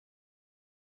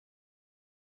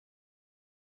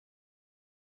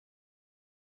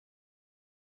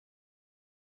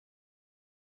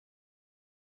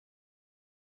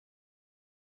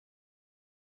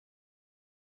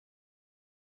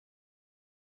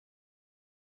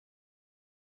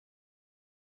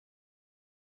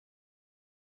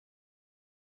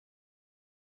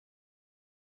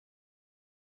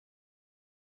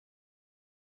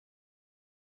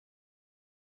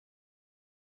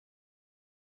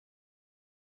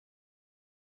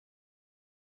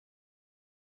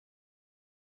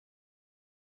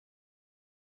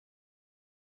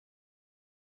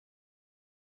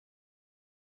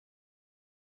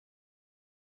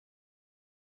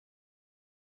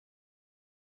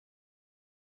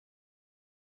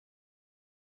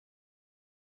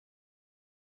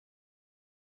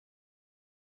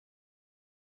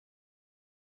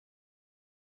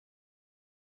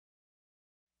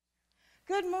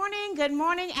Good morning, good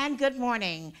morning, and good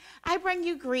morning. I bring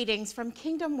you greetings from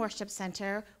Kingdom Worship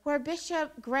Center, where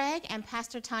Bishop Greg and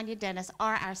Pastor Tanya Dennis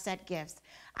are our set gifts.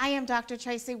 I am Dr.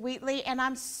 Tracy Wheatley, and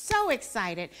I'm so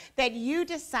excited that you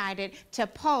decided to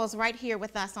pause right here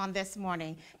with us on this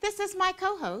morning. This is my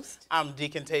co-host. I'm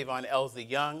Deacon Tavon Elsie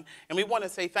Young, and we want to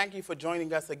say thank you for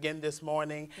joining us again this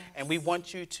morning. Yes. And we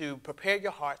want you to prepare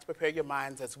your hearts, prepare your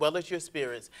minds, as well as your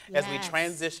spirits as we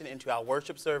transition into our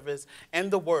worship service and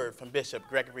the word from Bishop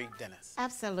Gregory Dennis.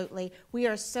 Absolutely. We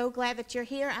are so glad that you're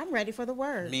here. I'm ready for the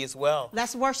word. Me as well.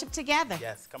 Let's worship together.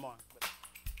 Yes, come on.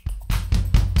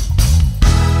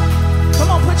 Come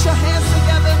on, put your hands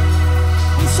together.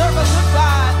 We serve a good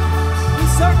God. We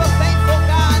serve a faithful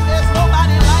God. There's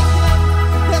nobody like him.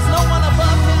 There's no one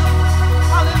above him.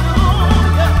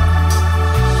 Hallelujah.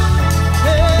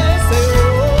 Hey, say,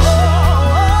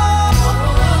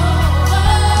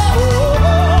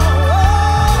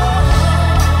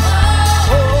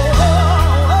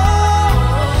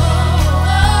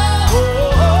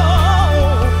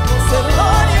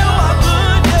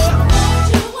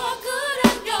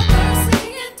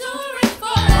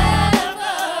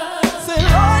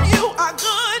 Lord, you are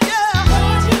good, yeah.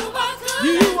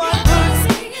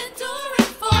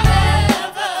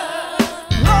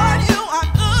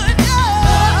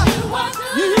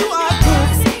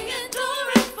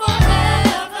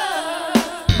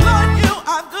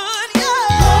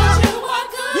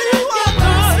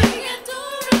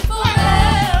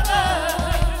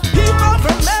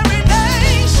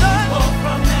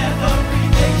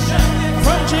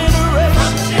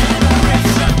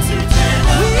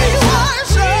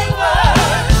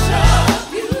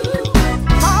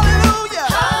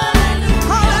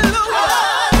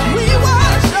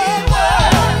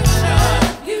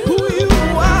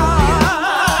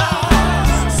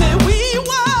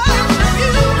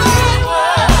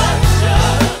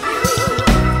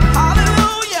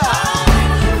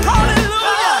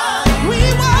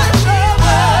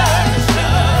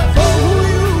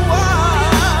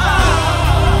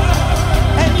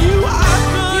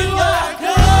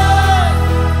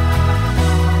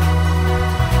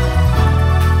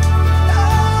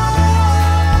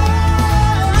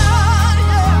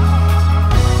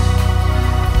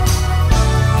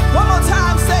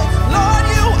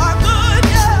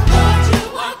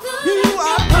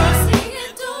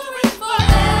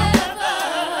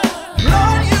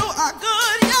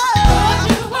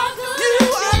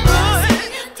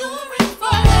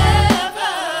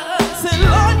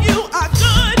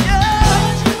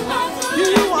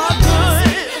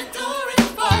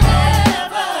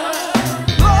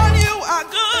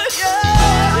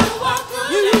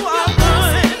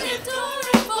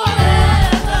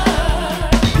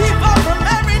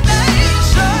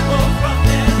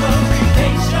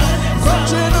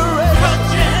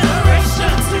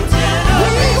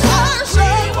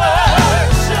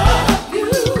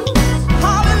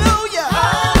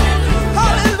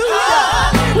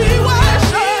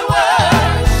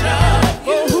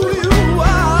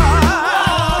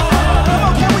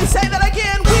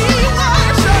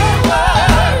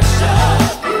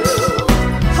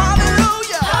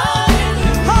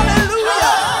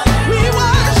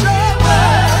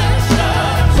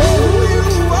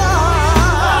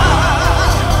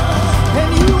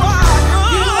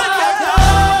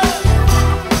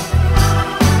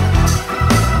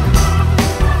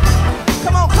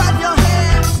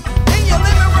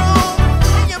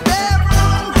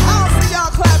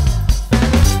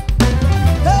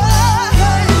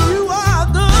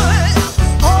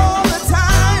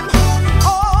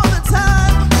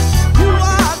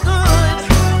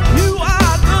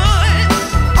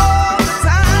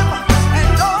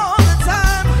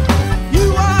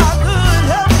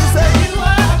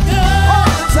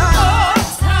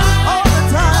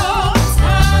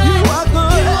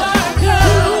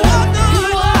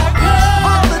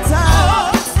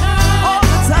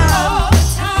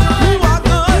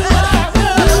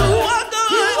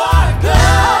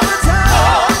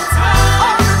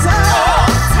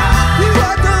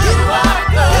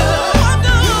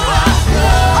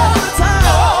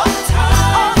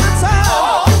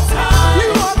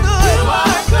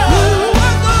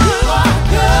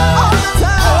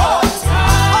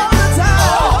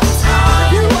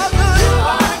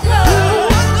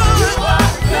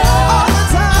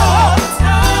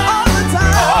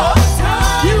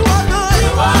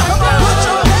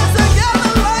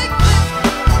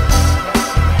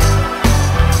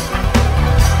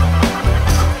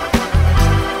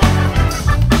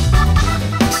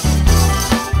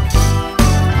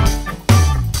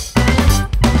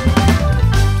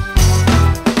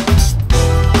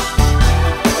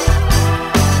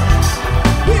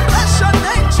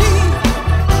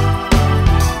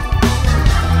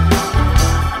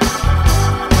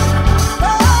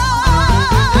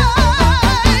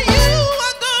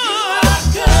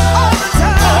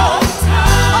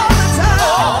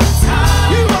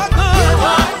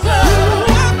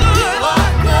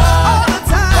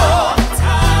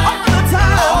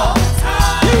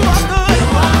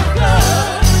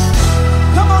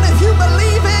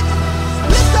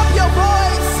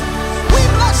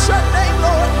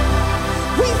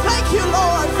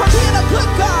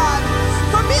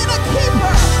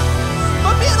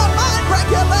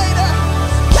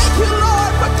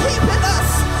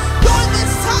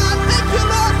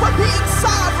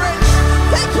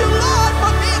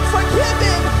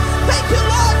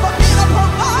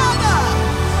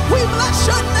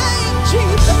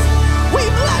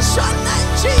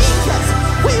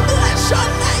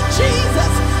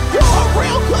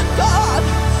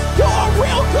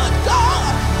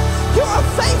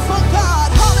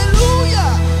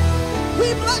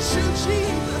 trust you,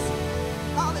 Jesus.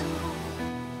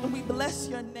 Hallelujah. And we bless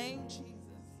your name, Jesus.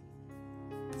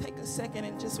 Take a second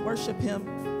and just worship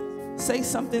him. Say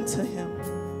something to him.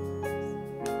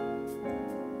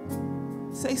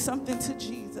 Say something to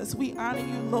Jesus. We honor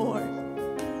you, Lord.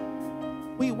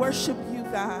 We worship you,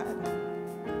 God.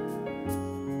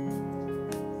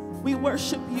 We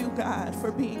worship you, God,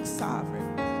 for being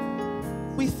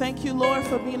sovereign. We thank you, Lord,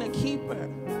 for being a keeper.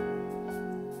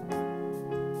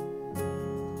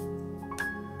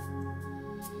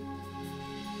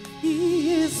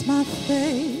 He is my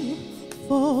faithful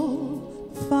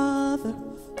Father,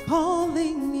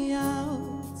 calling me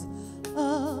out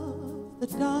of the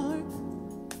dark.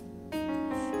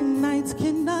 And nights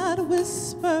cannot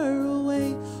whisper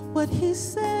away what he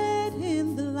said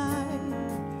in the light.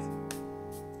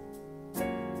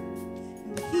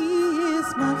 And he is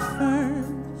my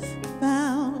firm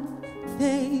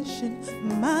foundation.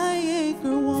 My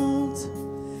anchor won't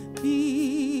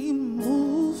be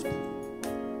moved.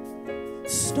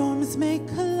 Storms may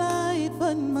collide,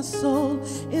 but my soul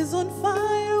is on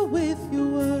fire with your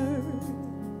word.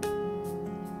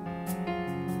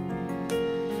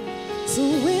 So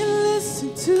we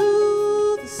listen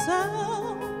to the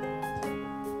sound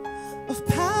of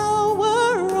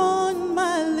power on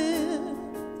my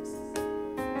lips.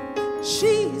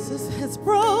 Jesus has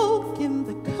broken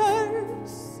the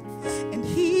curse, and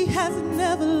he has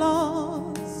never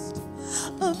lost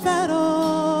a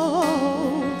battle.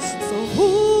 So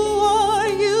who are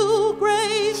you,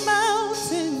 great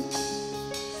mountain,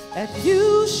 that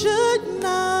you should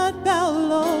not bow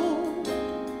low?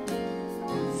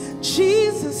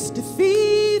 Jesus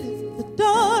defeated the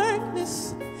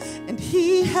darkness, and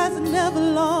he has never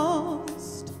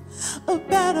lost a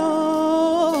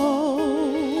battle.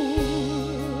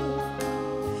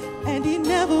 And he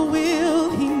never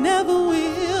will, he never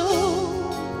will.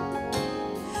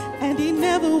 And he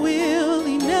never will,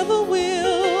 he never will.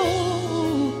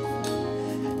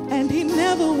 And he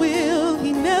never will,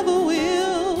 he never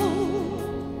will.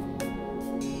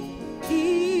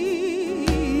 He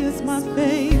is my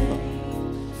faithful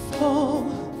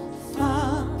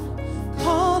Father,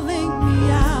 calling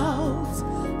me out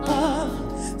of,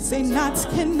 say knots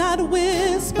cannot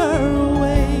whisper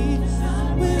away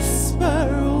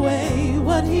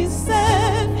what he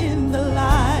said in the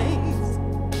light.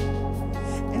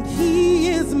 And he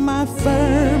is my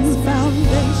firm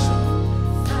foundation,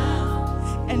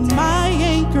 and my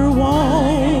anchor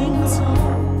won't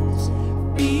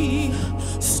be.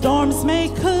 Storms may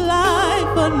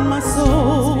collide, but my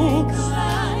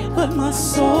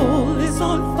soul is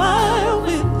on fire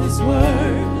with his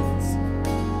words.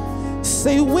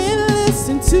 Say we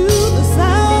listen to the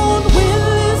sound, we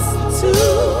listen to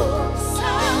the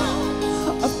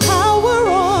sound of power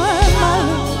on my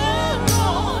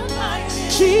life.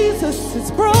 Jesus has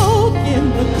broken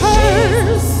the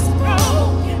curse.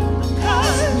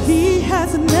 He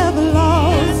has never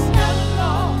lost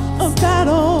a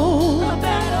battle.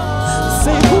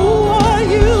 Say who are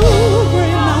you,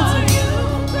 great mountain,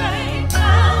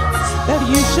 that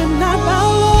you should not bow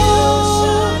low?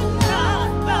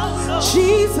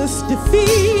 Jesus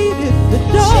defeated the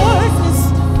darkness.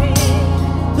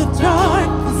 The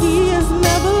darkness he has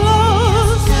never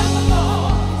lost.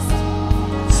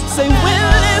 Say, when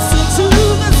listen to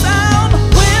the sound.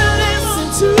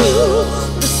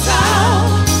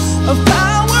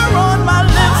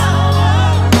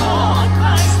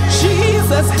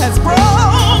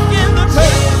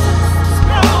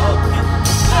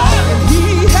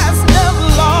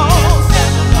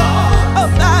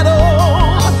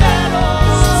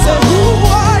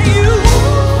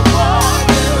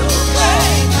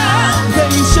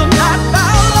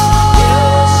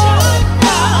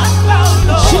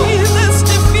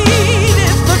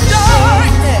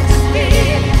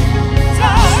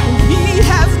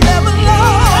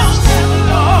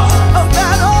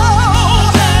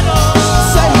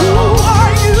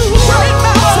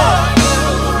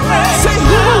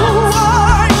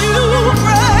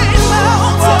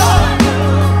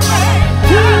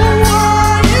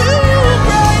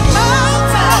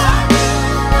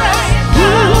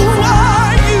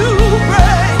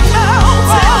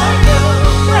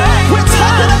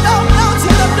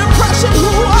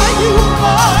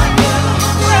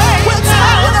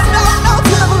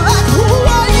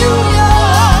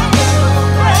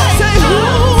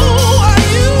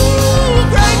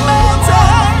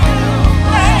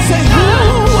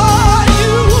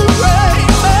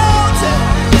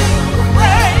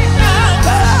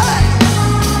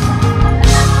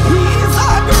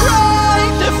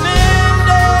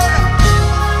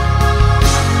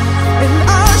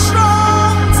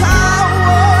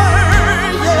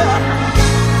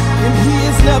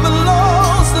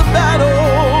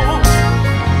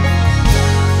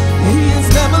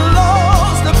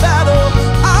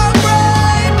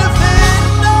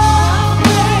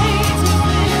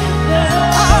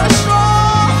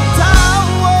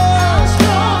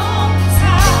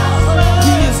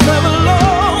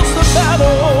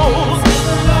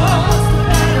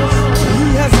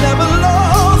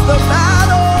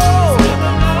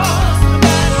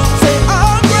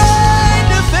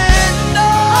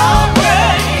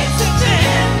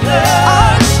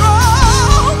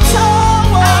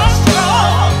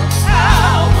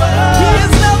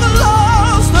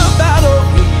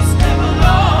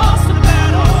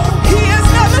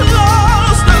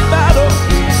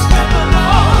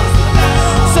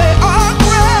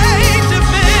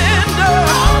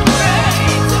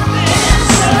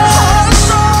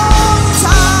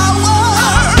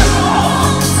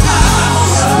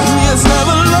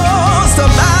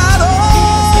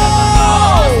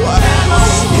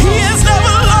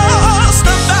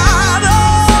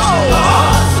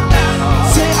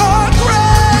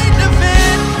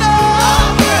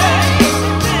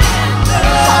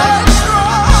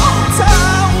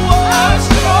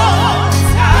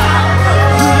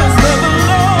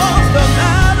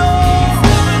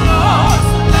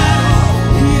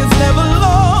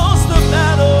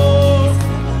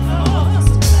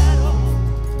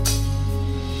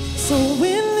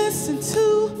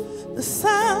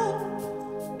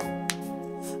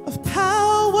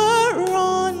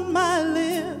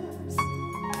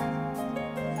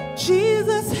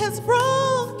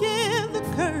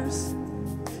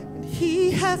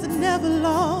 has never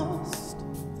lost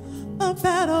a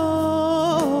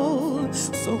battle.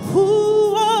 So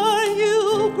who are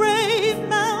you, great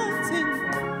mountain,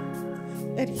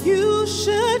 that you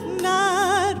should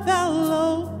not bow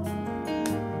low?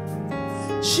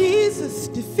 Jesus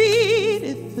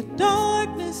defeated the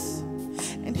darkness,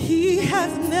 and he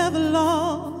has never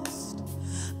lost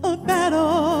a battle.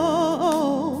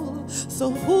 So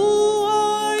who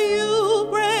are you,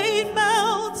 great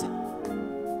mountain,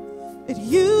 that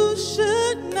you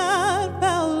should not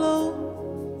bow low?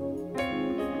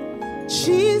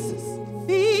 Jesus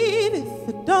defeated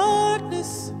the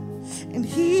darkness, and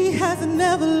he has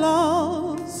never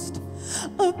lost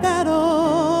a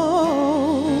battle.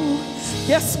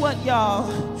 Guess what,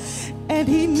 y'all? And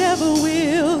he never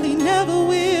will, he never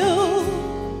will.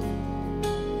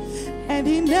 And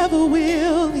he never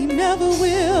will, he never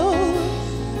will.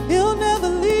 He'll never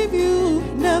leave you,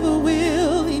 never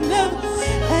will, he never,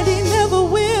 and he never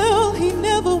will, he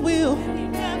never will.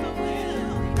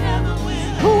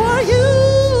 Who are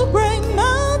you, great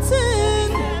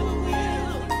mountain,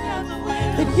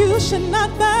 that you should not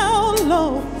bow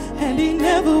low? And he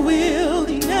never will,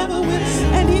 he never will,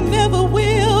 and he never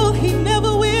will, he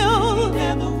never will,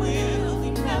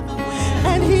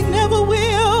 and he never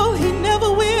will, he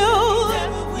never will.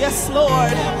 Yes,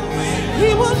 Lord,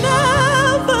 he will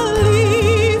never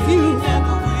leave you,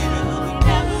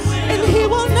 and he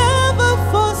will never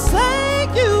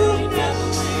forsake you.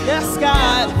 Yes,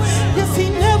 God, yes, he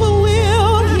never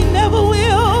will, he never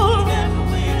will.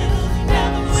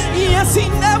 Yes, he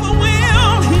never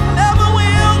will, he never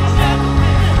will.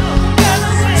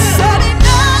 Said he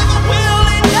never will,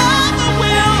 he never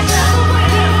will.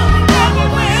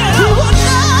 He will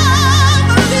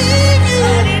never leave you.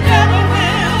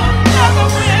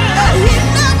 And he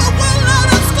never will let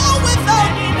us go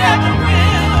without.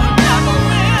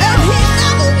 And he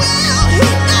never will, he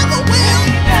never will.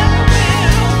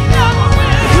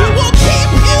 He will keep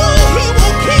you, he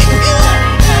will keep you.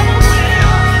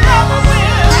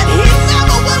 And he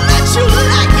never will let you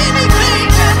lack anything.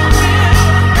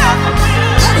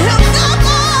 And he'll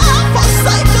never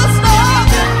forsake us,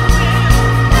 Lord.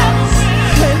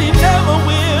 And he never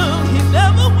will, he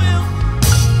never will.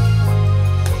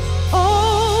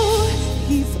 Oh,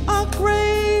 he's our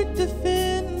great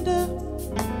defender,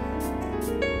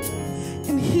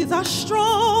 and he's our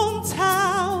strong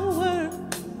tower,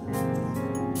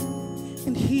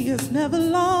 and he has never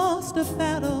lost a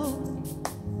battle.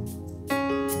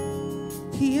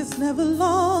 He has never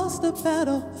lost a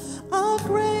battle. Our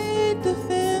great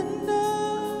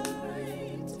defender,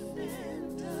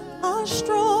 our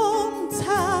strong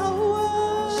tower.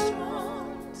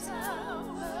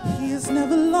 He has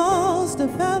never lost a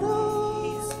battle.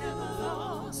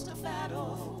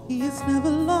 He has never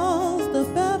lost a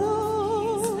battle.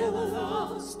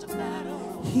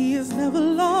 He has never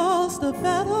lost a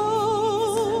battle.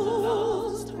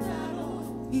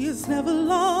 He has never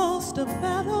lost a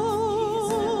battle.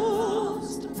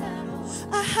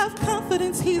 I have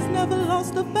confidence he's never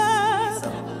lost a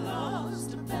battle.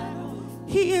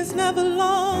 He has never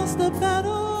lost a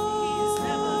battle.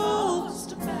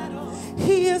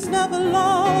 He has never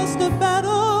lost a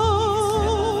battle.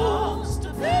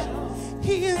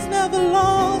 He has never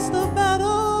lost a battle.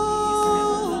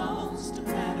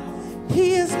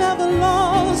 He has never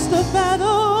lost a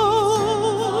battle.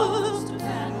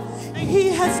 He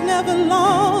has never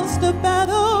lost a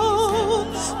battle.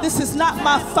 This is not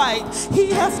my fight.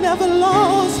 He has never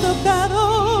lost a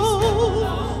battle.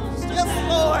 Yes,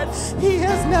 Lord. He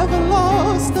has never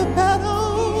lost a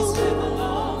battle.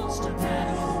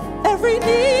 Every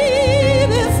need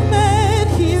is met.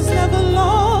 He has never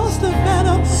lost a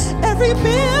battle. Every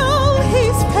bill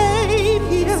he's paid.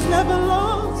 He has never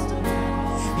lost.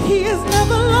 He has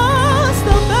never lost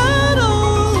a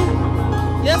battle.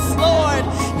 Yes, Lord.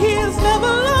 He has never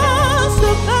lost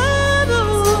a battle.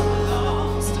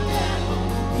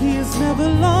 He has never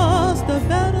lost a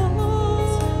battle.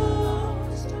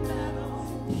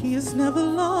 He has never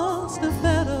lost a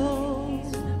battle.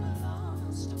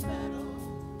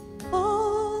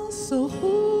 Oh, so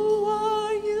who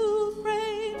are you,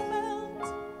 great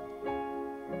mountain,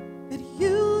 that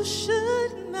you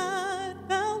should not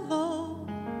bow low?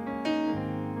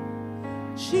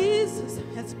 Jesus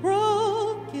has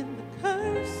broken the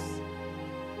curse,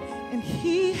 and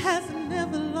he has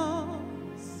never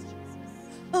lost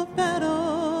a battle.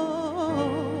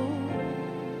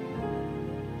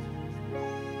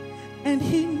 And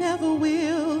he never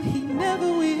will, he never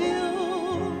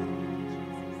will.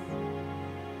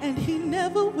 And he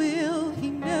never will, he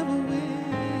never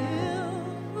will.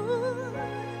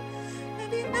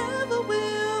 And he never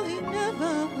will, he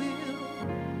never will.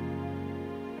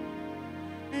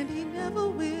 never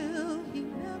will, he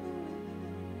never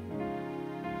will.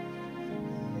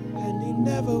 And he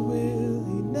never will,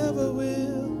 he never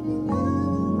will.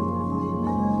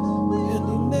 And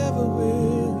he never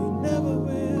will, he never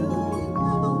will. He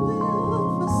never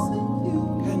will forsake you.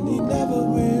 And he never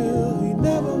will, he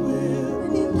never will.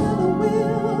 And he never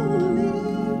will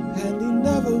leave. And he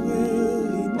never will,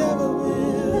 he never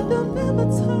will. And he'll never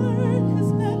turn his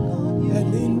back on you. And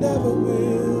he never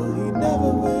will, he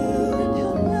never will. And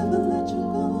he'll never let you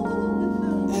go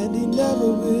without. And he never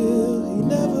will, he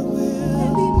never will.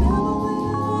 And he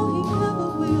never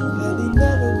will, he never will. And he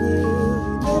never will, he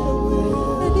never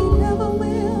will. And he never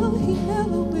will, he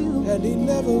never will. And he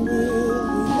never will,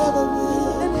 he never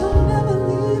will. And he'll never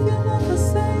leave you nor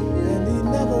forsake you. And he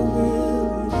never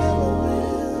will, he never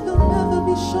will. He'll never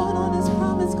be short on his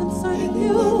promise concerning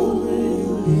you.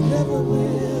 He never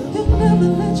will. He'll never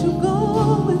let you go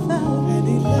without. And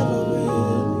he never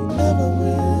will, he never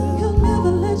will. He'll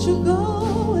never let you go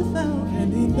without.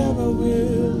 And he never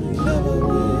will, he never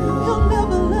will. He'll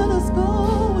never let us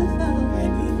go without.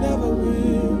 And he never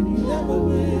will, he never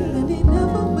will. And he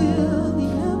never will, he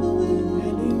never will.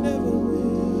 And he never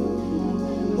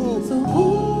will. So who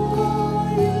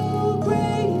are you,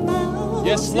 great mountain?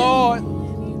 Yes, Lord.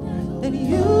 That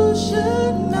you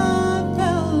should not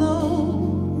bow low.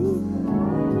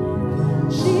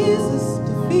 Jesus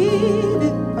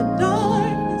defeated the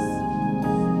darkness.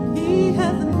 He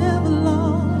has never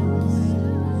lost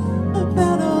a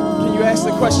battle. Can you ask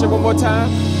the question one more time?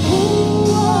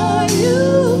 Who are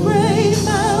you, great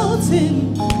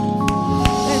mountain,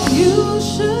 that you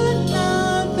should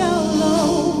not bow low?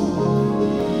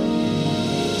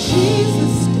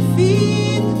 Jesus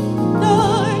defeated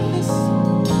darkness.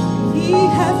 He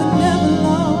has never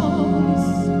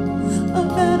lost a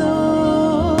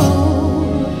battle.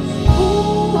 Who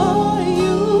are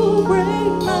you,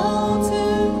 great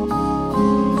mountain,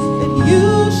 that you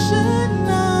should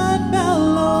not bow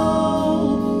low?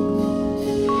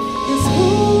 Yes,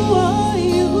 who are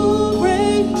you,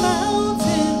 great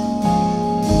mountain,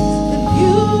 that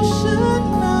you should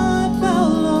not bow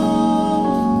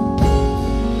low?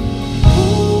 Who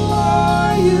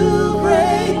are you,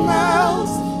 great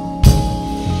mountain?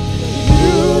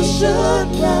 You should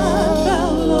not bow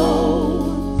low.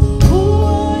 Who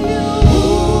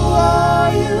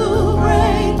are you,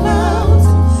 great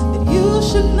mountain, that you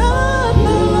should not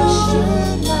bow low?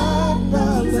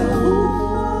 So who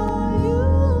are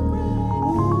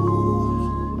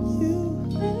you,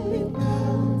 great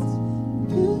mountain?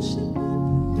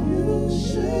 You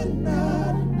should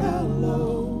not bow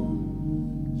low.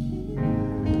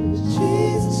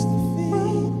 Jesus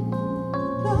defeated.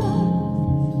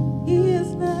 He has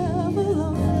never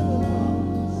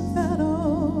lost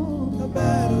a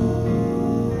battle.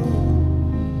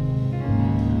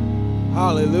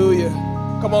 Hallelujah.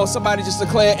 Come on, somebody just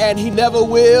declare, and he never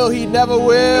will, he never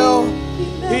will,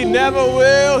 he never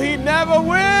will, he never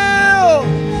will.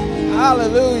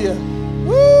 Hallelujah.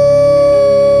 Woo!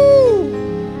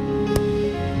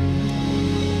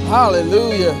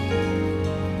 Hallelujah.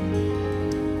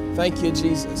 Thank you,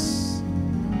 Jesus.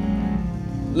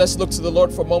 Let's look to the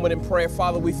Lord for a moment in prayer.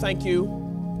 Father, we thank you.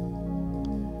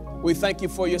 We thank you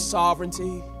for your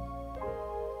sovereignty.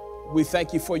 We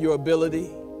thank you for your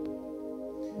ability.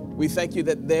 We thank you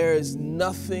that there is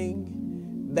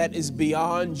nothing that is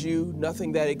beyond you,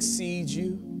 nothing that exceeds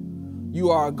you. You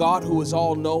are a God who is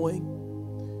all-knowing.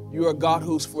 You are a God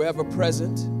who's forever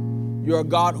present. You're a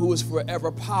God who is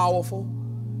forever powerful.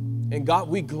 And God,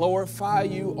 we glorify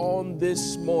you on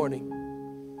this morning.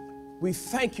 We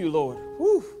thank you, Lord,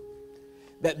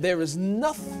 that there is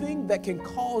nothing that can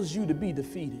cause you to be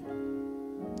defeated.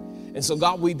 And so,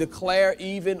 God, we declare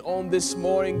even on this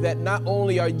morning that not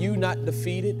only are you not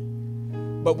defeated,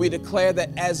 but we declare that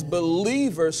as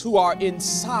believers who are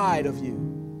inside of you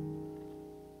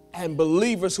and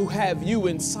believers who have you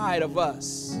inside of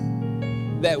us,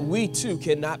 that we too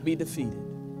cannot be defeated.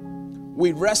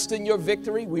 We rest in your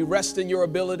victory. We rest in your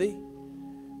ability.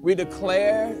 We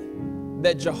declare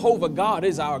that Jehovah God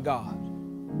is our God,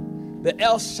 the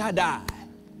El Shaddai,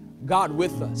 God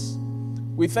with us.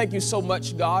 We thank you so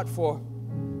much, God, for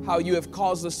how you have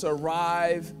caused us to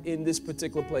arrive in this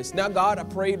particular place. Now, God, I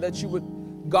pray that you would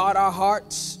guard our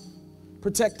hearts,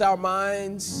 protect our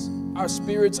minds, our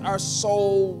spirits, our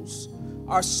souls.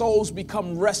 Our souls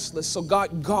become restless, so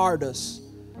God, guard us.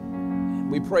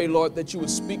 We pray, Lord, that you would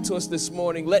speak to us this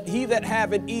morning. Let he that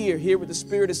have an ear hear what the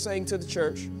Spirit is saying to the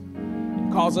church.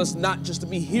 And cause us not just to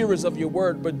be hearers of your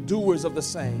word, but doers of the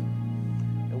same.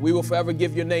 And we will forever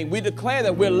give your name. We declare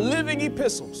that we're living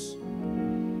epistles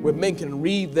where men can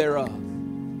read thereof.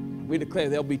 We declare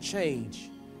there'll be change.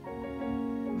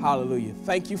 Hallelujah.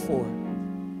 Thank you for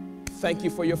it. Thank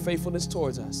you for your faithfulness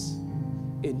towards us.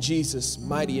 In Jesus'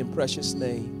 mighty and precious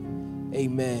name,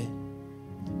 amen.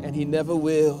 And he never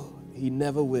will. He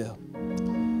never will.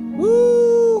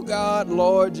 Woo, God,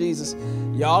 Lord Jesus.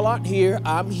 Y'all aren't here.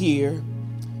 I'm here.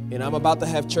 And I'm about to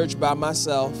have church by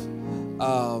myself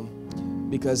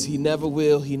because he never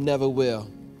will. He never will.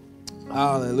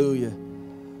 Hallelujah.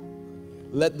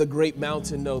 Let the great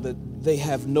mountain know that they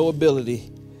have no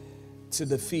ability to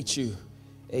defeat you.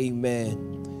 Amen.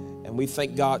 And we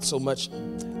thank God so much.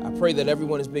 I pray that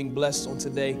everyone is being blessed on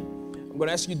today. I'm going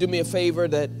to ask you to do me a favor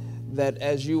that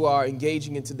as you are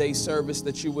engaging in today's service,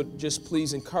 that you would just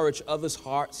please encourage others'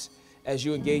 hearts as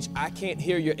you engage. I can't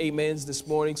hear your amens this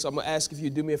morning, so I'm going to ask if you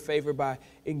do me a favor by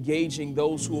engaging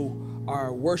those who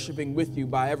are worshiping with you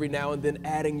by every now and then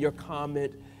adding your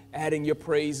comment, adding your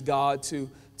praise God to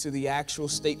the actual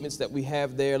statements that we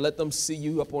have there. Let them see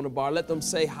you up on the bar. Let them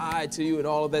say hi to you and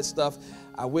all of that stuff.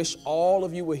 I wish all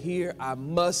of you were here. I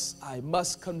must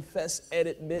confess and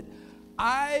admit,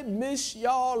 I miss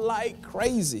y'all like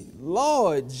crazy.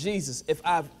 Lord Jesus, if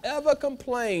I've ever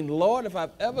complained, Lord, if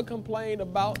I've ever complained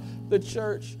about the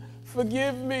church,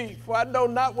 forgive me, for I know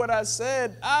not what I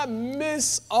said. I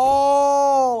miss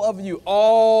all of you,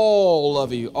 all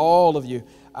of you, all of you.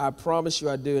 I promise you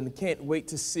I do, and can't wait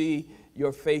to see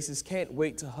your faces. Can't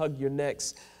wait to hug your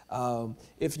necks.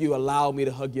 If you allow me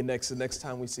to hug your necks the next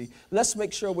time we see. Let's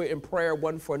make sure we're in prayer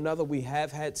one for another. We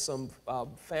have had some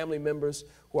family members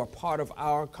who are part of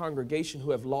our congregation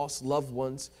who have lost loved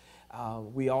ones.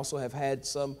 We also have had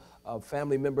some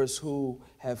family members who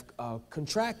have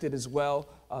contracted as well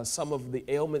some of the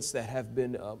ailments that have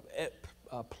been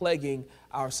plaguing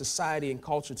our society and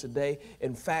culture today.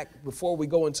 In fact, before we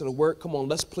go into the word, come on,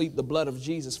 let's plead the blood of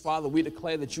Jesus. Father, we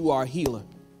declare that you are a healer.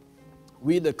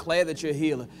 We declare that you're a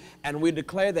healer. And we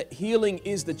declare that healing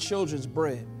is the children's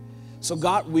bread. So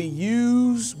God, we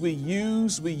use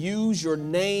your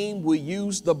name, we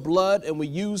use the blood, and we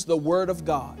use the word of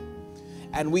God.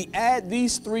 And we add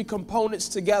these three components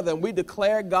together, and we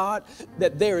declare, God,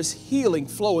 that there is healing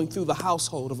flowing through the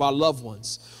household of our loved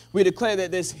ones. We declare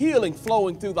that there's healing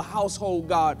flowing through the household,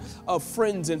 God, of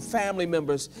friends and family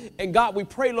members. And God, we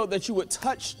pray, Lord, that you would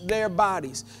touch their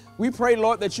bodies. We pray,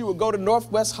 Lord, that you would go to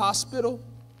Northwest Hospital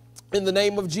in the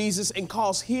name of Jesus and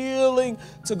cause healing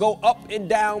to go up and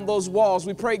down those walls.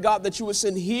 We pray, God, that you would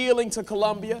send healing to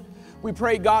Columbia. We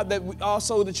pray, God,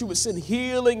 that you would send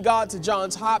healing, God, to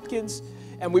Johns Hopkins.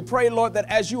 And we pray, Lord, that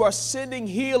as you are sending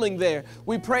healing there,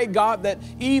 we pray, God, that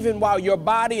even while your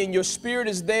body and your spirit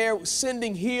is there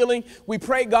sending healing, we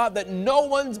pray, God, that no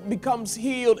one becomes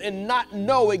healed and not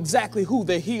know exactly who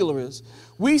their healer is.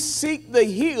 We seek the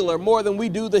healer more than we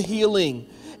do the healing.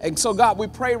 And so, God, we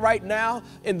pray right now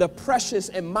in the precious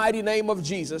and mighty name of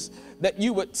Jesus that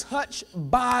you would touch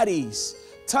bodies,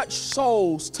 touch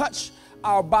souls, touch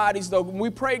our bodies, though.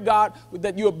 We pray, God,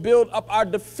 that you'll build up our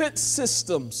defense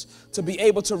systems to be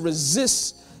able to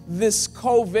resist this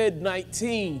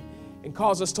COVID-19 and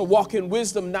cause us to walk in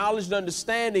wisdom, knowledge, and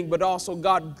understanding. But also,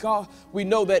 God, we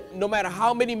know that no matter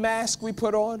how many masks we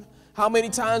put on, how many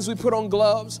times we put on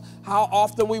gloves, how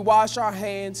often we wash our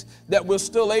hands, that we're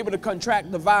still able to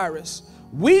contract the virus.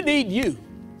 We need you.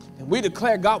 And we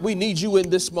declare, God, we need you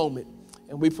in this moment.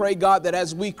 And we pray, God, that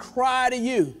as we cry to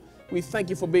you, we thank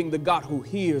you for being the God who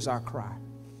hears our cry.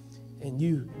 And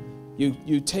you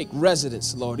take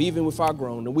residence, Lord, even with our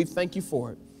groan. And we thank you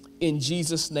for it. In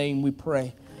Jesus' name we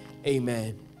pray.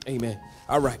 Amen. Amen.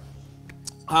 All right.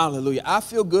 Hallelujah. I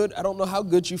feel good. I don't know how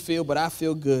good you feel, but I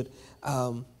feel good.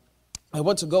 I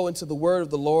want to go into the word of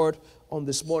the Lord on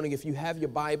this morning. If you have your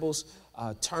Bibles,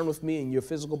 turn with me in your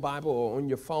physical Bible or on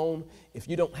your phone. If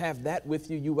you don't have that with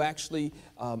you, you actually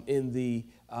in the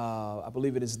I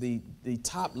believe it is the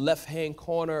top left-hand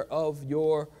corner of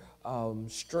your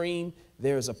stream,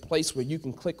 there's a place where you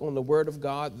can click on the Word of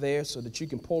God there so that you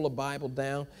can pull a Bible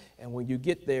down. And when you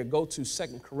get there, go to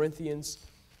 2 Corinthians,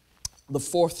 the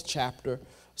 4th chapter,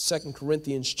 2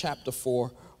 Corinthians chapter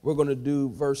 4. We're going to do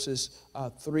verses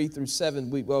 3 through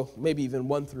 7, well, maybe even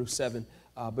 1 through 7.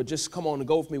 But just come on and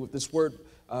go with me with this word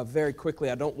very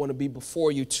quickly. I don't want to be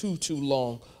before you too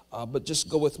long. But just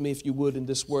go with me, if you would, in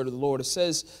this word of the Lord. It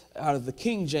says, out of the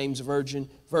King James Version,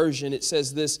 it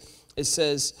says this. It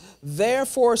says,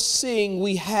 therefore, seeing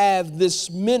we have this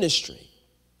ministry,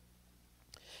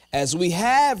 as we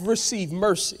have received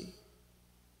mercy,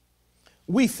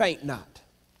 we faint not.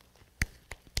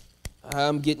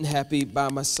 I'm getting happy by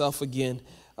myself again.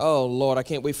 Oh, Lord, I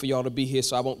can't wait for y'all to be here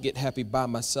so I won't get happy by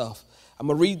myself. I'm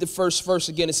going to read the first verse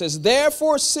again. It says,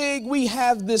 therefore, seeing we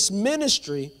have this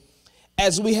ministry,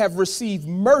 as we have received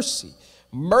mercy.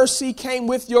 Mercy came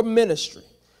with your ministry.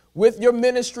 With your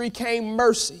ministry came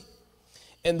mercy.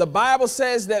 And the Bible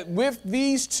says that with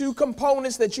these two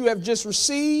components that you have just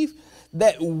received,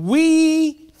 that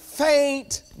we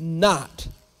faint not.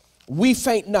 We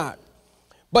faint not,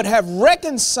 but have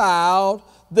reconciled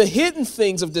the hidden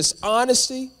things of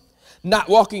dishonesty, not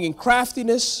walking in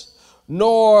craftiness,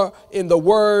 nor in the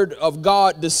word of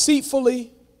God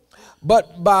deceitfully,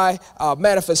 but by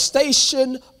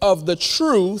manifestation of the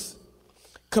truth,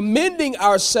 commending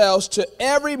ourselves to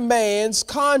every man's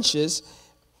conscience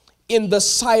in the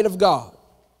sight of God.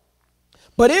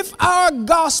 But if our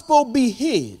gospel be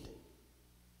hid,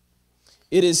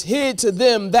 it is hid to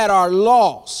them that are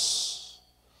lost,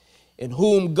 in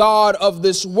whom God of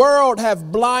this world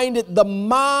have blinded the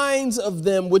minds of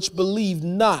them which believe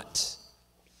not,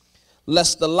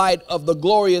 lest the light of the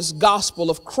glorious gospel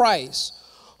of Christ,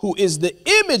 who is the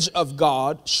image of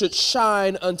God, should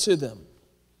shine unto them.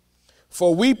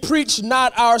 For we preach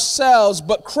not ourselves,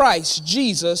 but Christ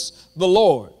Jesus the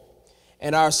Lord,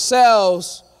 and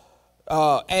ourselves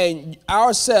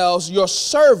your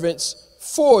servants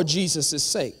for Jesus'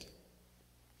 sake.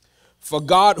 For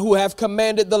God, who have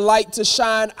commanded the light to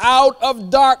shine out of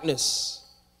darkness,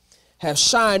 have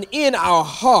shined in our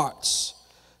hearts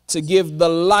to give the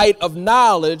light of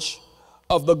knowledge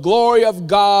of the glory of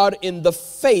God in the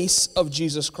face of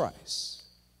Jesus Christ.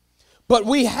 But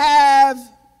we have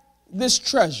this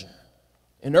treasure,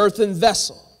 an earthen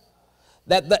vessel,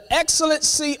 that the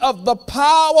excellency of the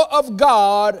power of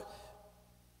God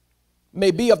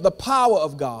may be of the power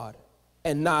of God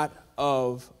and not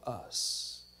of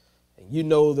us. And you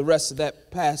know the rest of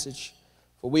that passage.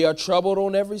 For we are troubled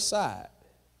on every side,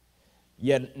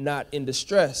 yet not in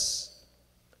distress,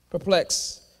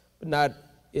 perplexed, but not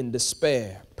in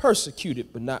despair,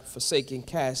 persecuted, but not forsaken,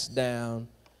 cast down,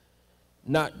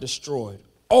 not destroyed,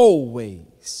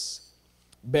 always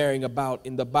bearing about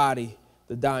in the body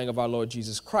the dying of our Lord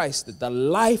Jesus Christ, that the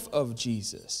life of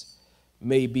Jesus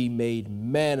may be made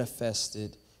manifest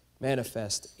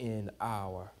in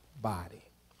our body.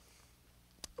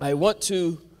 I want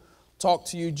to talk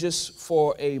to you just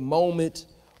for a moment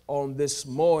on this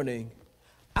morning.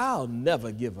 I'll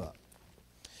never give up.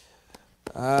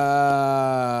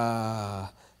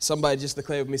 Somebody just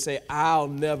declared with me, say, I'll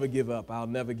never give up. I'll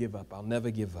never give up. I'll never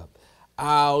give up.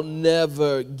 I'll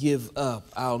never give up.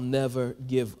 I'll never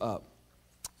give up.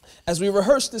 As we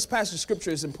rehearse this passage of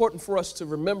scripture, it's important for us to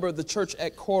remember the church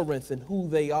at Corinth and who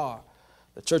they are.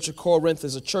 The church of Corinth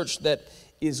is a church that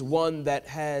is one that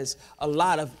has a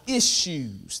lot of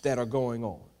issues that are going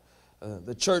on.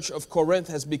 The church of Corinth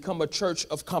has become a church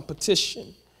of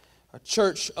competition, a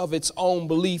church of its own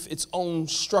belief, its own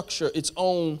structure, its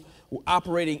own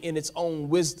operating in its own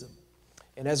wisdom.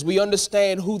 And as we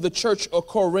understand who the church of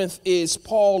Corinth is,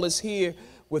 Paul is here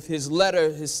with his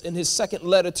letter, in his second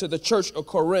letter to the church of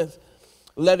Corinth,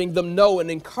 letting them know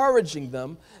and encouraging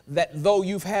them that though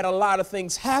you've had a lot of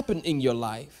things happen in your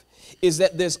life, is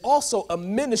that there's also a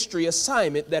ministry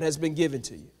assignment that has been given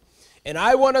to you. And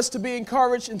I want us to be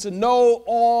encouraged and to know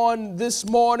on this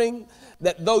morning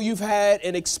that though you've had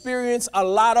and experienced a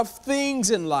lot of things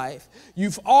in life,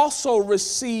 you've also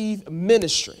received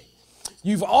ministry.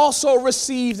 You've also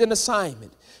received an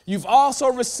assignment. You've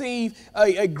also received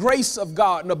a grace of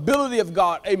God, an ability of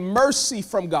God, a mercy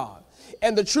from God.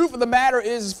 And the truth of the matter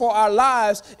is, for our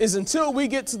lives, is until we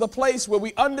get to the place where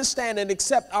we understand and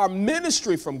accept our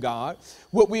ministry from God,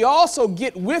 what we also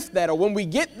get with that, or when we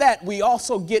get that, we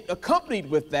also get accompanied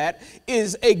with that,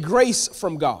 is a grace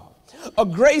from God. A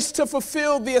grace to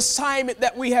fulfill the assignment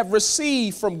that we have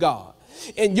received from God.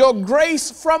 And your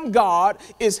grace from God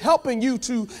is helping you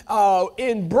to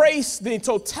embrace the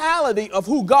totality of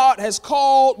who God has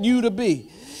called you to be.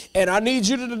 And I need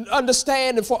you to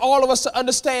understand, and for all of us to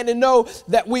understand and know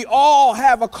that we all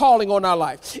have a calling on our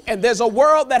life. And there's a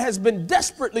world that has been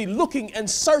desperately looking and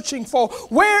searching for,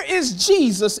 where is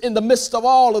Jesus in the midst of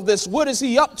all of this? What is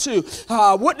he up to?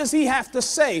 What does he have to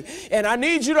say? And I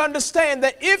need you to understand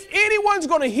that if anyone's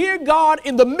going to hear God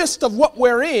in the midst of what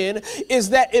we're in,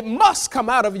 is that it must come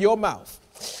out of your mouth.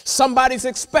 Somebody's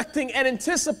expecting and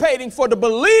anticipating for the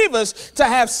believers to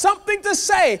have something to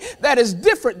say that is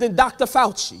different than Dr.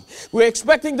 Fauci. We're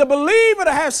expecting the believer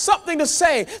to have something to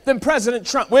say than President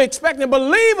Trump. We're expecting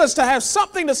believers to have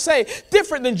something to say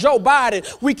different than Joe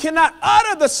Biden. We cannot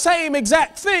utter the same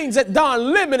exact things that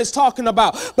Don Lemon is talking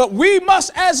about. But we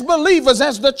must, as believers,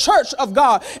 as the church of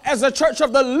God, as the church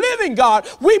of the living God,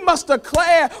 we must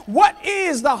declare what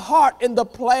is the heart and the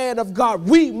plan of God.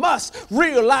 We must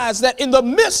realize that in the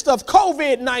midst of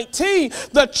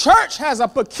COVID-19, the church has a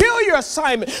peculiar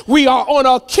assignment. We are on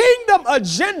a kingdom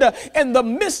agenda in the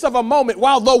midst of a moment.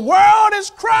 While the world is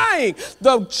crying,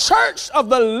 the church of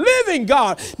the living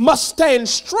God must stand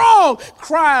strong,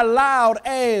 cry loud,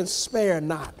 and spare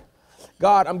not.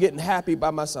 God, I'm getting happy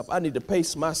by myself. I need to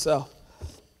pace myself.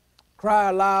 Cry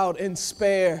loud and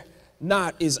spare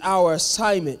not is our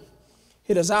assignment.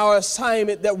 It is our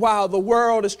assignment that while the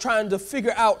world is trying to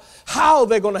figure out how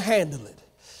they're going to handle it,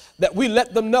 that we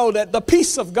let them know that the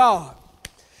peace of God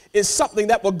is something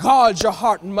that will guard your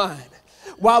heart and mind.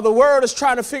 While the world is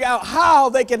trying to figure out how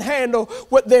they can handle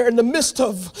what they're in the midst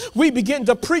of, we begin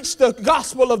to preach the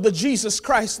gospel of the Jesus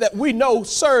Christ that we know,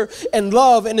 serve, and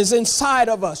love and is inside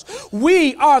of us.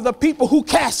 We are the people who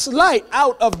cast light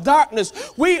out of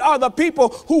darkness. We are the people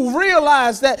who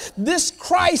realize that this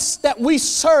Christ that we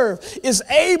serve is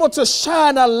able to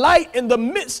shine a light in the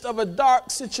midst of a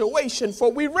dark situation.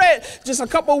 For we read just a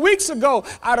couple of weeks ago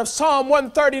out of Psalm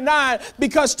 139,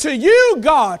 because to you,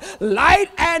 God, light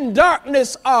and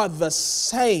darkness are the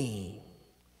same.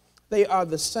 They are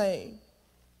the same.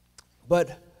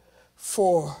 But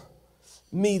for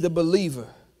me, the believer,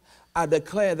 I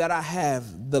declare that I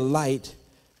have the light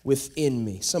within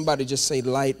me. Somebody just say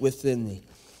light within me.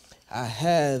 I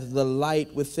have the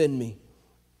light within me.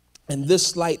 And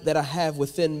this light that I have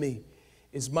within me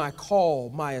is my call,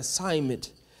 my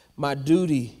assignment, my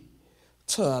duty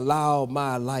to allow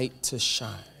my light to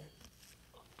shine.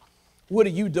 What are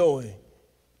you doing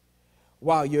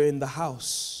while you're in the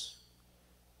house?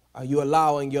 Are you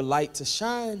allowing your light to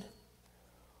shine?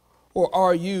 Or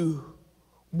are you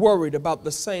worried about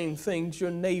the same things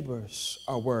your neighbors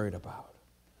are worried about?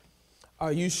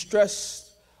 Are you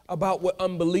stressed about what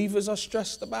unbelievers are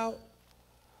stressed about?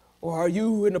 Or are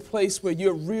you in a place where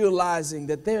you're realizing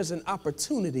that there's an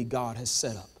opportunity God has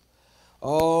set up?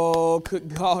 Oh,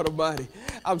 good God Almighty.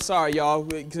 I'm sorry, y'all,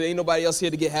 because ain't nobody else here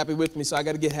to get happy with me, so I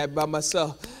got to get happy by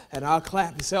myself. And I'll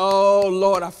clap and say, oh,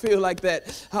 Lord, I feel like that.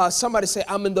 Somebody say,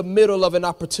 I'm in the middle of an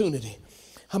opportunity.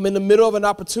 I'm in the middle of an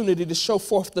opportunity to show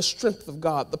forth the strength of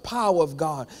God, the power of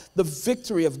God, the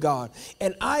victory of God.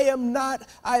 And I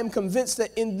am convinced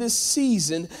that in this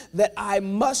season that I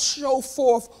must show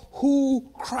forth who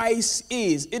Christ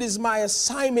is. It is my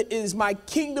assignment, it is my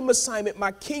kingdom assignment,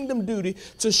 my kingdom duty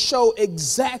to show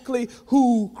exactly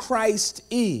who Christ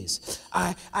is.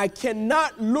 I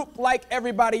cannot look like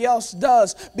everybody else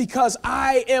does because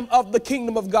I am of the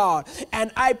kingdom of God.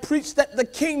 And I preach that the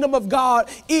kingdom of God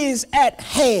is at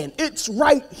hand. It's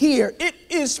right here. It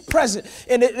is present.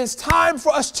 And it is time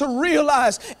for us to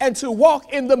realize and to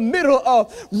walk in the middle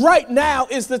of right now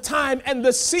is the time and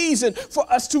the season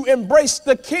for us to embrace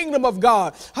the kingdom of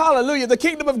God. Hallelujah. The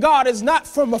kingdom of God is not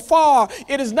from afar.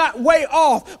 It is not way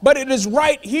off, but it is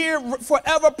right here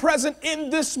forever present in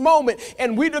this moment.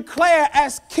 And we declare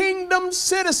as kingdom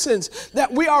citizens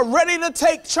that we are ready to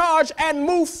take charge and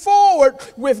move forward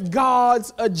with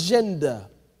God's agenda.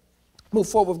 Move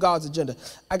forward with God's agenda.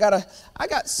 I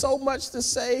got so much to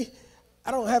say.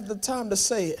 I don't have the time to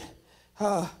say it.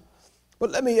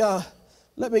 But let me,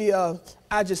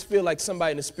 I just feel like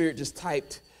somebody in the spirit just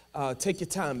typed, take your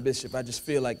time, Bishop. I just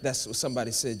feel like that's what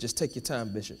somebody said. Just take your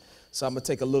time, Bishop. So I'm going to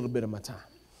take a little bit of my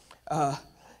time.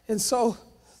 And so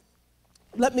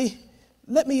let me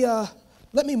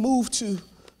move to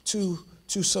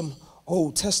some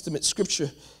Old Testament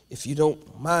scripture, if you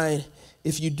don't mind.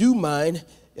 If you do mind,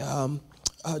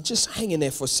 just hang in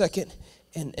there for a second,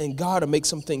 and God will make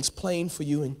some things plain for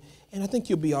you, and I think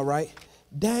you'll be all right.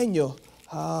 Daniel,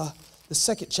 the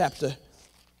second chapter,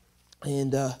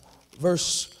 and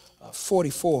verse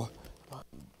 44.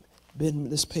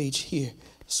 Bend this page here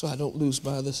so I don't lose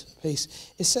my other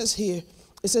pace. It says here,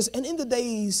 and in the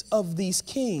days of these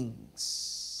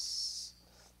kings,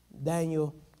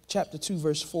 Daniel chapter 2,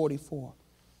 verse 44,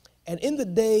 and in the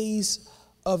days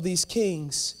of these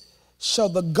kings shall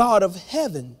the God of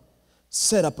heaven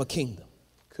set up a kingdom.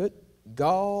 Good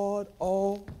God,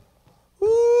 y'all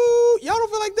don't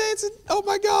feel like dancing? Oh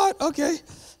my God, okay.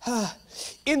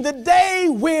 In the day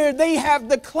where they have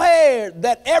declared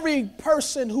that every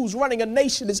person who's running a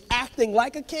nation is acting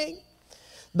like a king,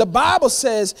 the Bible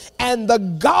says, and the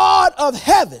God of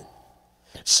heaven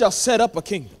shall set up a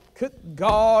kingdom. Good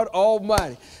God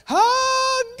Almighty.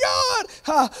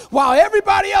 God. While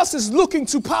everybody else is looking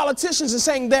to politicians and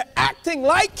saying they're acting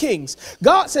like kings,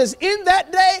 God says, in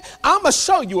that day, I'm going to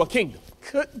show you a kingdom.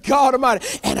 Good God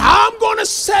Almighty. And I'm going to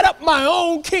set up my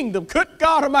own kingdom. Good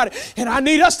God Almighty. And I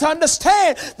need us to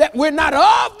understand that we're not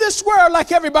of this world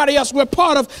like everybody else. We're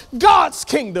part of God's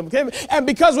kingdom. Okay? And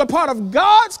because we're part of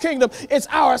God's kingdom, it's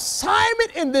our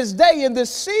assignment in this day, in this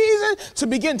season, to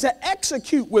begin to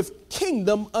execute with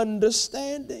kingdom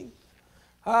understanding.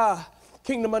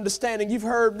 Kingdom understanding. You've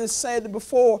heard this said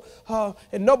before,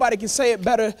 and nobody can say it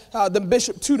better than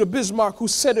Bishop Tudor Bismarck, who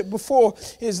said it before,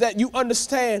 is that you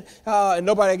understand, and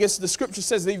nobody, I guess the scripture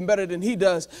says it even better than he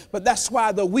does, but that's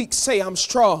why the weak say I'm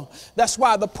strong. That's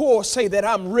why the poor say that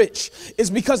I'm rich, is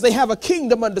because they have a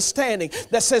kingdom understanding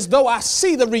that says, though I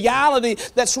see the reality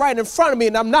that's right in front of me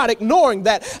and I'm not ignoring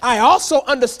that, I also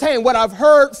understand what I've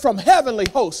heard from heavenly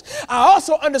hosts. I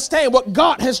also understand what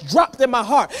God has dropped in my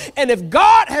heart. And if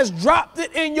God has dropped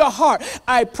it in your heart,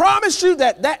 I promise you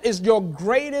that that is your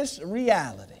greatest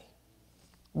reality.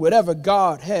 Whatever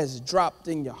God has dropped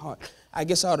in your heart. I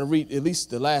guess I ought to read at least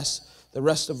the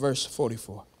rest of verse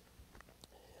 44.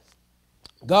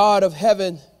 God of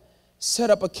heaven set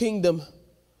up a kingdom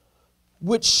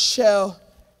which shall,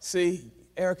 see,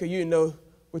 Erica, you know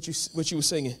what you were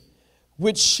singing,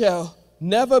 which shall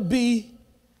never be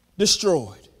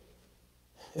destroyed.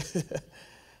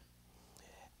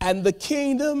 And the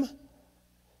kingdom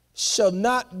shall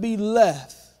not be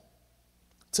left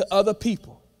to other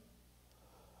people,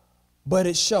 but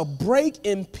it shall break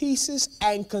in pieces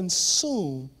and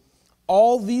consume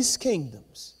all these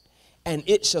kingdoms, and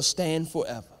it shall stand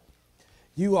forever.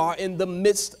 You are in the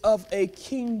midst of a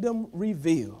kingdom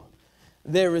revealed.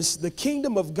 There is the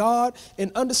kingdom of God,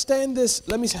 and understand this.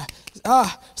 Let me say,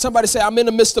 somebody say, I'm in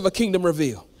the midst of a kingdom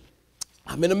reveal.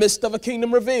 I'm in the midst of a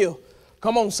kingdom reveal.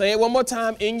 Come on, say it one more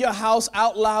time in your house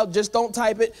out loud. Just don't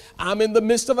type it. I'm in the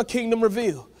midst of a kingdom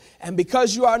reveal. And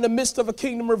because you are in the midst of a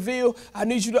kingdom reveal, I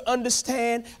need you to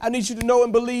understand, I need you to know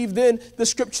and believe then the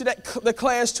scripture that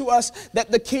declares to us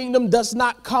that the kingdom does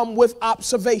not come with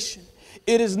observation.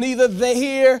 It is neither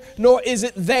here nor is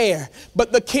it there,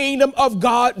 but the kingdom of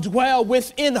God dwell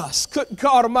within us. Good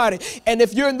God Almighty. And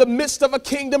if you're in the midst of a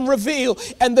kingdom reveal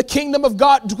and the kingdom of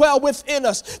God dwell within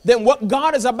us, then what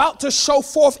God is about to show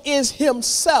forth is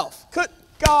himself. Good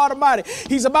God Almighty.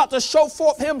 He's about to show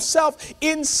forth himself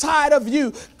inside of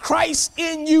you. Christ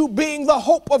in you being the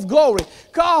hope of glory.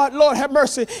 God, Lord, have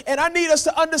mercy. And I need us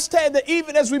to understand that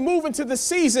even as we move into the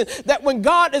season, that when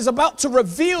God is about to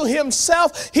reveal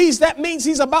himself, that means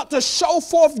he's about to show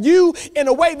forth you in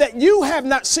a way that you have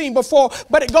not seen before.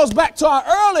 But it goes back to our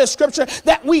earlier scripture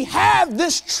that we have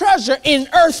this treasure in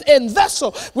earth and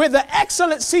vessel with the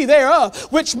excellency thereof,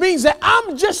 which means that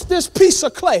I'm just this piece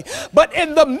of clay. But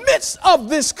in the midst of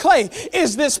this clay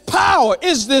is this power,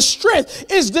 is this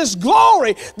strength, is this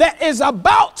glory that is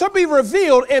about to be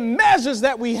revealed in measures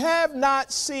that we have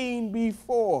not seen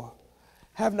before.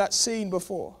 Have not seen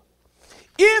before.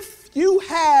 If you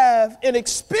have an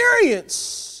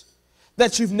experience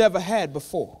that you've never had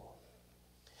before,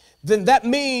 then that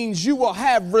means you will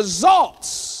have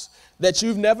results that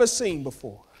you've never seen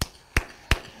before.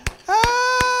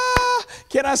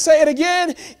 Can I say it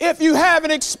again? If you have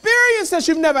an experience that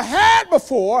you've never had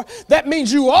before, that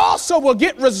means you also will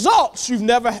get results you've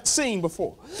never seen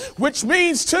before. Which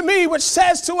means to me, which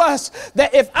says to us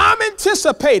that if I'm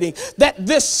anticipating that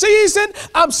this season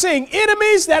I'm seeing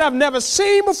enemies that I've never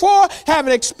seen before,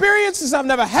 having experiences I've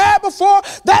never had before,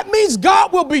 that means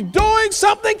God will be doing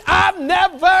something I've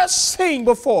never seen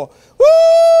before.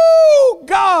 Woo!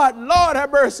 God, Lord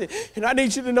have mercy. And I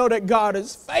need you to know that God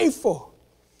is faithful.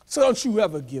 So don't you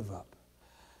ever give up.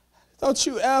 Don't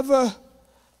you ever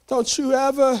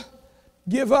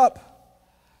give up,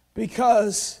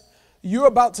 because you're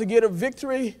about to get a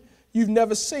victory you've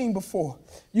never seen before.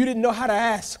 You didn't know how to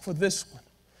ask for this one.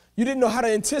 You didn't know how to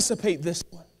anticipate this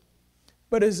one.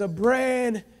 But it's a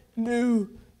brand new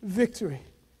victory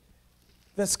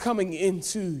that's coming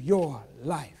into your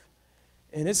life.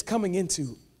 And it's coming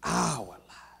into our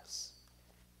lives.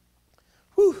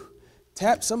 Whew.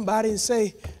 Tap somebody and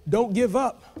say, don't give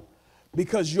up,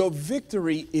 because your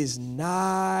victory is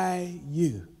nigh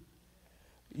you.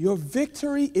 Your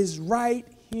victory is right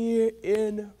here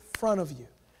in front of you.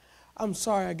 I'm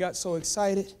sorry I got so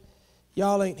excited.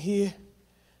 Y'all ain't here.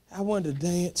 I wanted to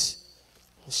dance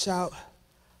and shout.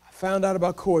 I found out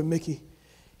about Corey Mickey.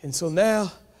 And so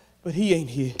now, but he ain't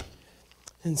here.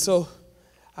 And so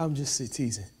I'm just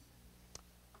teasing.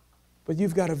 But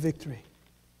you've got a victory.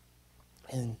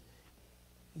 And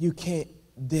you can't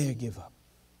dare give up.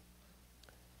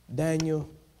 Daniel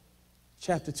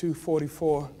chapter 2,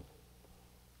 44,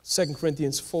 2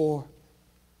 Corinthians 4,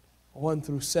 1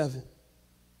 through 7.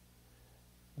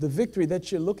 The victory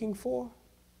that you're looking for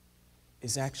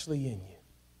is actually in you.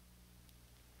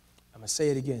 going to say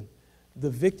it again. The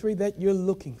victory that you're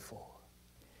looking for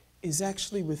is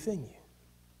actually within you.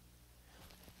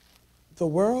 The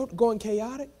world going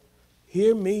chaotic,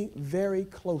 hear me very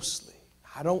closely.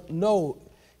 I don't know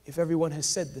if everyone has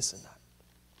said this or not.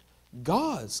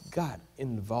 God's got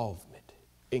involvement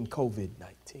in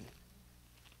COVID-19.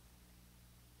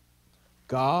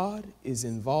 God is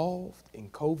involved in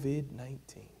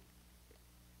COVID-19.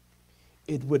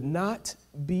 It would not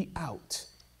be out.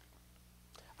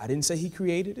 I didn't say he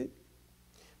created it,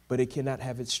 but it cannot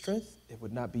have its strength. It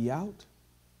would not be out.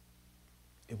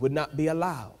 It would not be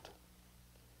allowed.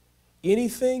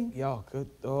 Anything, y'all could,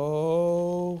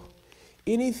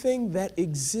 anything that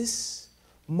exists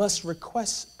must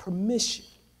request permission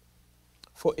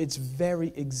for its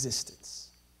very existence.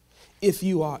 If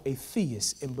you are a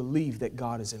theist and believe that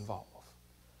God is involved,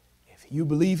 if you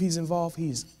believe he's involved,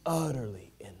 he's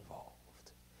utterly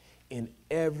involved in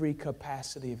every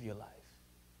capacity of your life.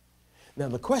 Now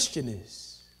the question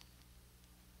is,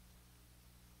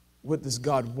 what does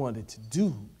God want to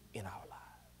do in our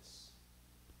lives?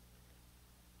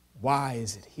 Why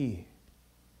is it here?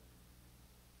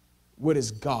 What is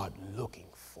God looking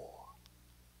for?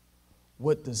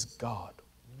 What does God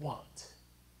want?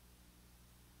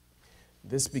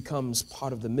 This becomes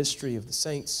part of the mystery of the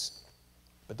saints,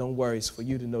 but don't worry, it's for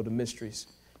you to know the mysteries.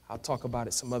 I'll talk about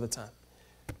it some other time.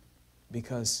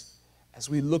 Because as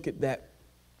we look at that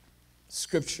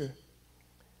scripture,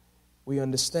 we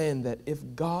understand that if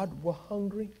God were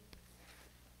hungry,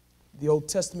 the Old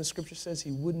Testament scripture says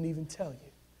he wouldn't even tell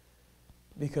you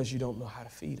because you don't know how to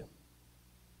feed him.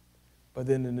 But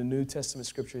then in the New Testament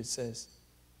scripture it says,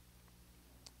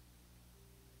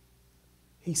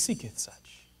 he seeketh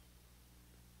such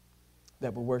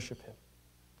that will worship him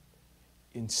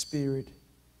in spirit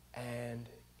and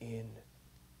in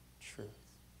truth.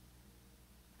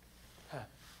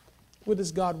 What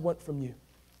does God want from you?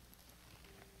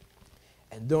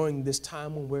 And during this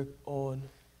time when we're on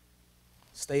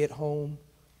stay-at-home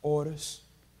orders,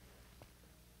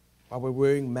 while we're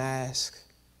wearing masks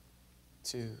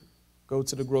to go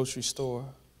to the grocery store,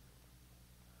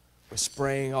 we're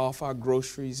spraying off our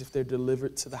groceries if they're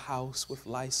delivered to the house with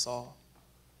Lysol.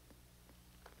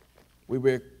 We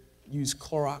use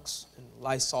Clorox and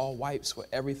Lysol wipes for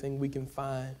everything we can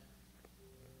find.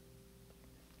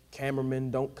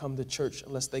 Cameramen don't come to church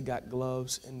unless they got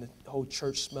gloves, and the whole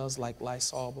church smells like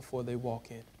Lysol before they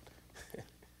walk in.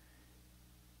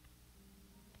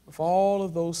 With all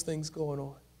of those things going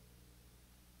on,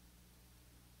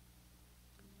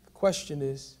 the question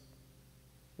is,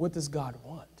 what does God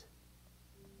want?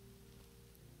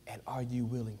 And are you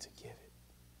willing to give it?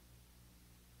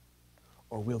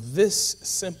 Or will this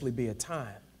simply be a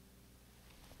time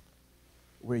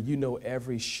where you know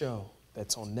every show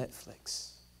that's on Netflix?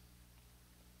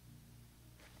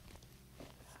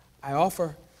 I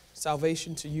offer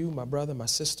salvation to you, my brother, my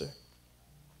sister.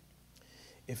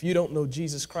 If you don't know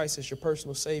Jesus Christ as your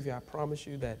personal Savior, I promise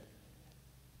you that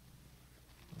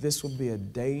this will be a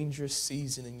dangerous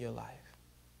season in your life.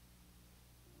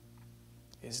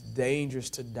 It's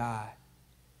dangerous to die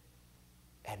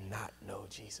and not know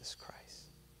Jesus Christ.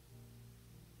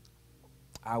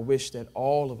 I wish that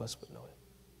all of us would know him.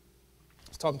 I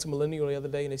was talking to a millennial the other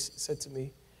day, and they said to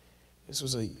me, this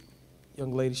was a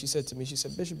young lady, she said to me, she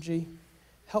said, Bishop G,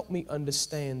 help me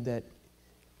understand that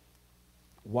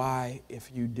why, if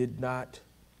you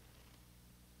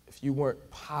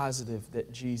weren't positive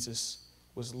that Jesus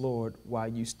was Lord, why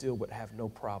you still would have no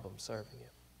problem serving him.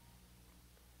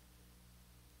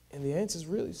 And the answer is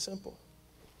really simple.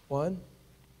 One,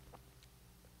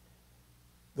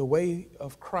 the way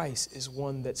of Christ is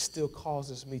one that still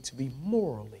causes me to be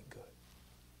morally good.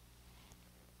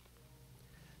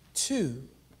 Two,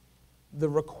 the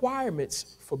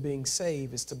requirements for being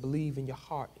saved is to believe in your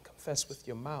heart and confess with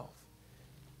your mouth.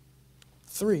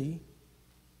 Three,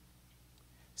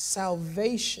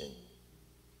 salvation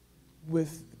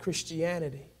with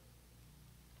Christianity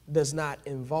does not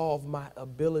involve my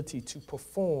ability to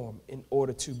perform in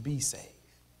order to be saved,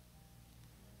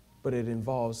 but it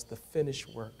involves the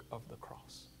finished work of the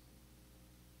cross.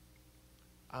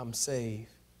 I'm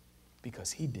saved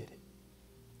because he did it.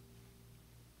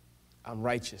 I'm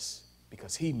righteous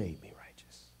because he made me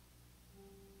righteous.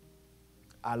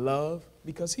 I love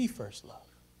because he first loved.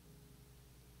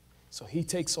 So he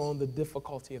takes on the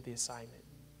difficulty of the assignment,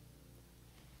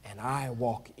 and I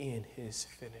walk in his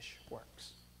finished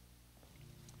works.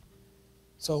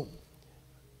 So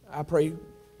I pray,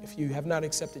 if you have not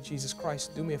accepted Jesus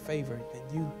Christ, do me a favor,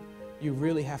 then you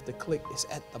really have to click. It's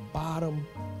at the bottom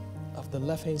of the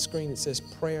left-hand screen. It says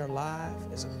Prayer Live.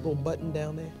 There's a little button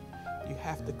down there. You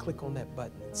have to click on that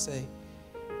button and say,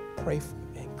 pray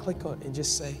and click on and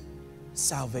just say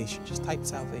salvation. Just type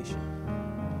salvation.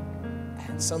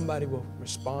 And somebody will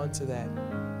respond to that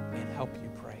and help you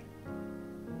pray.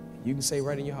 You can say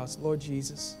right in your house, Lord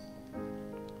Jesus,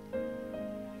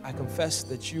 I confess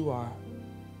that you are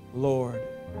Lord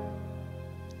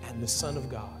and the Son of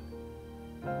God.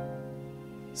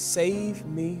 Save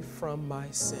me from my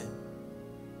sin.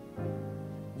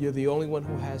 You're the only one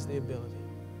who has the ability.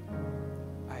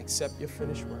 I accept your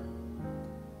finished work,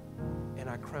 and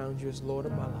I crown you as Lord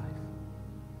of my life.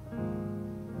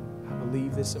 I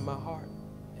believe this in my heart,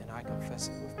 and I confess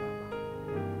it with my mouth.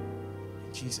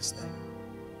 In Jesus' name.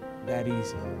 That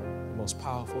easy. The most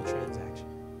powerful transaction.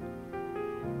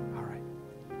 All right.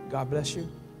 God bless you.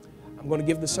 I'm going to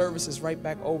give the services right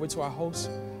back over to our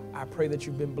host. I pray that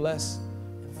you've been blessed.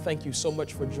 And thank you so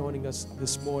much for joining us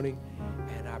this morning.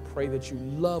 And I pray that you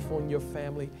love on your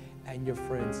family and your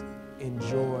friends.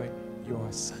 Enjoy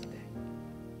your Sunday.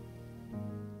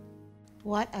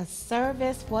 What a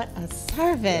service, what a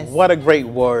service. What a great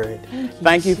word.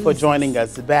 Thank you for Jesus. joining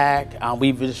us back.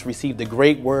 We've just received a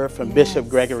great word from Bishop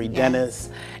Gregory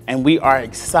Dennis, and we are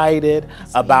excited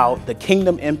about the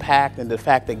kingdom impact and the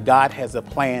fact that God has a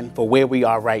plan for where we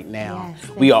are right now.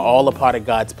 We are all a part of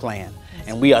God's plan.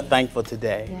 And we are thankful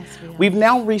today. Yes, we are. We've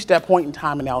now reached that point in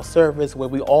time in our service where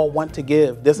we all want to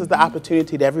give. This is the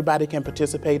opportunity that everybody can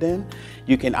participate in.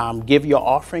 You can give your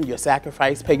offering, your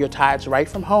sacrifice, pay your tithes right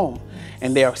from home.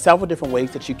 And there are several different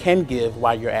ways that you can give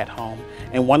while you're at home.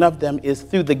 And one of them is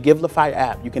through the Givelify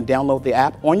app. You can download the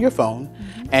app on your phone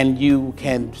and you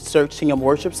can search Kingdom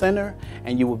Worship Center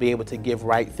and you will be able to give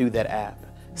right through that app.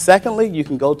 Secondly, you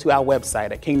can go to our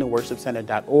website at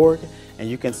kingdomworshipcenter.org and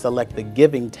you can select the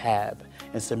Giving tab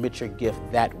and submit your gift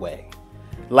that way.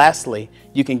 Lastly,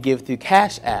 you can give through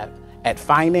CashApp at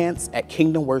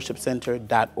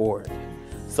finance@kingdomworshipcenter.org.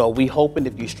 So we hoping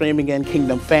if you're streaming in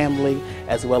Kingdom Family,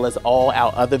 as well as all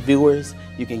our other viewers,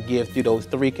 you can give through those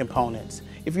three components.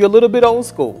 If you're a little bit old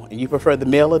school and you prefer to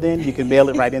mail it in, you can mail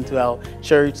it right into our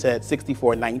church at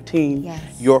 6419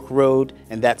 York Road,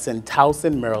 and that's in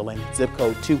Towson, Maryland, zip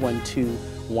code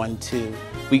 21212.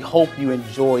 We hope you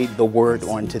enjoyed the word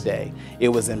on today. It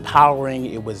was empowering,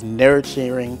 it was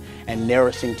nurturing, and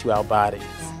nourishing to our bodies.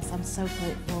 Yes, I'm so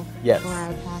grateful Yes. for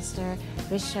our pastor.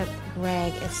 Bishop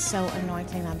Greg is so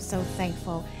anointing. I'm so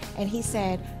thankful. And he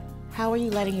said, how are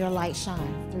you letting your light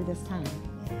shine through this time?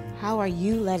 How are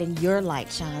you letting your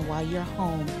light shine while you're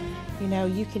home? You know,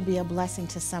 you can be a blessing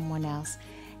to someone else.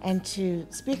 And to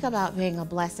speak about being a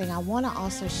blessing, I want to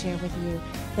also share with you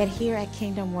that here at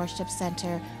Kingdom Worship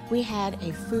Center, we had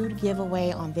a food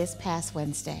giveaway on this past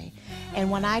Wednesday. And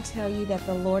when I tell you that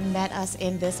the Lord met us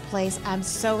in this place, I'm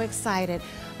so excited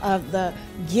of the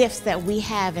gifts that we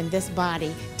have in this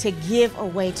body to give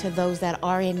away to those that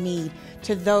are in need,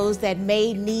 to those that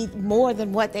may need more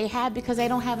than what they have because they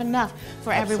don't have enough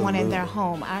for everyone in their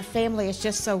home. Our family is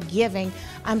just so giving.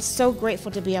 I'm so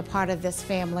grateful to be a part of this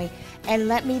family. And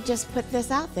let me just put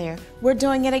this out there. We're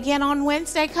doing it again on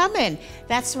Wednesday coming.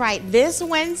 That's right, this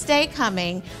Wednesday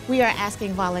coming, we are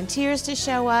asking volunteers to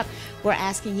show up. We're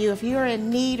asking you if you're in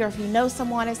need or if you know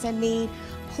someone is in need,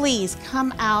 please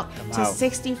come out to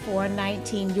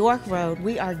 6419 York Road.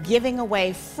 We are giving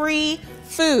away free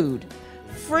food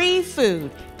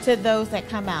to those that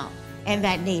come out and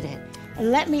that need it.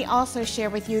 And let me also share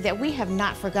with you that we have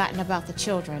not forgotten about the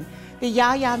children. The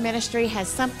Yaya Ministry has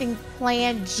something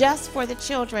planned just for the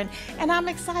children, and I'm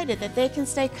excited that they can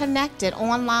stay connected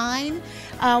online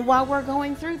while we're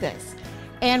going through this.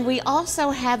 And we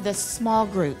also have the small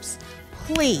groups.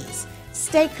 Please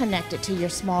stay connected to your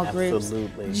small groups.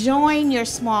 Join your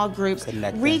small groups.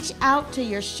 Reach out to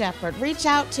your shepherd. Reach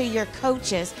out to your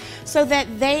coaches so that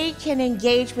they can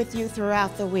engage with you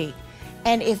throughout the week.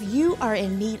 And if you are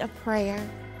in need of prayer,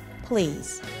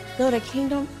 please go to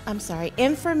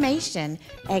information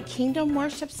at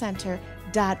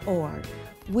kingdomworshipcenter.org.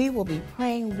 We will be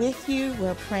praying with you,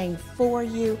 we're praying for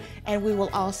you, and we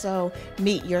will also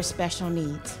meet your special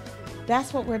needs.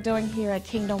 That's what we're doing here at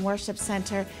Kingdom Worship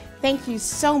Center. Thank you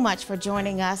so much for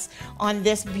joining us on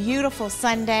this beautiful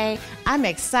Sunday. I'm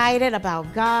excited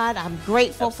about God. I'm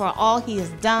grateful for all He has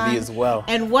done. Me as well.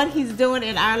 And what He's doing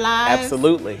in our lives.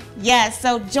 Absolutely. Yes,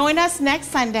 so join us next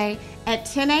Sunday at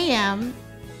 10 a.m.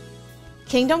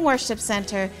 Kingdom Worship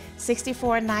Center,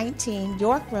 6419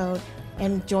 York Road.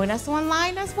 And join us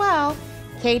online as well,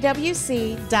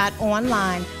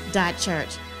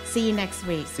 kwc.online.church. See you next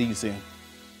week. See you soon.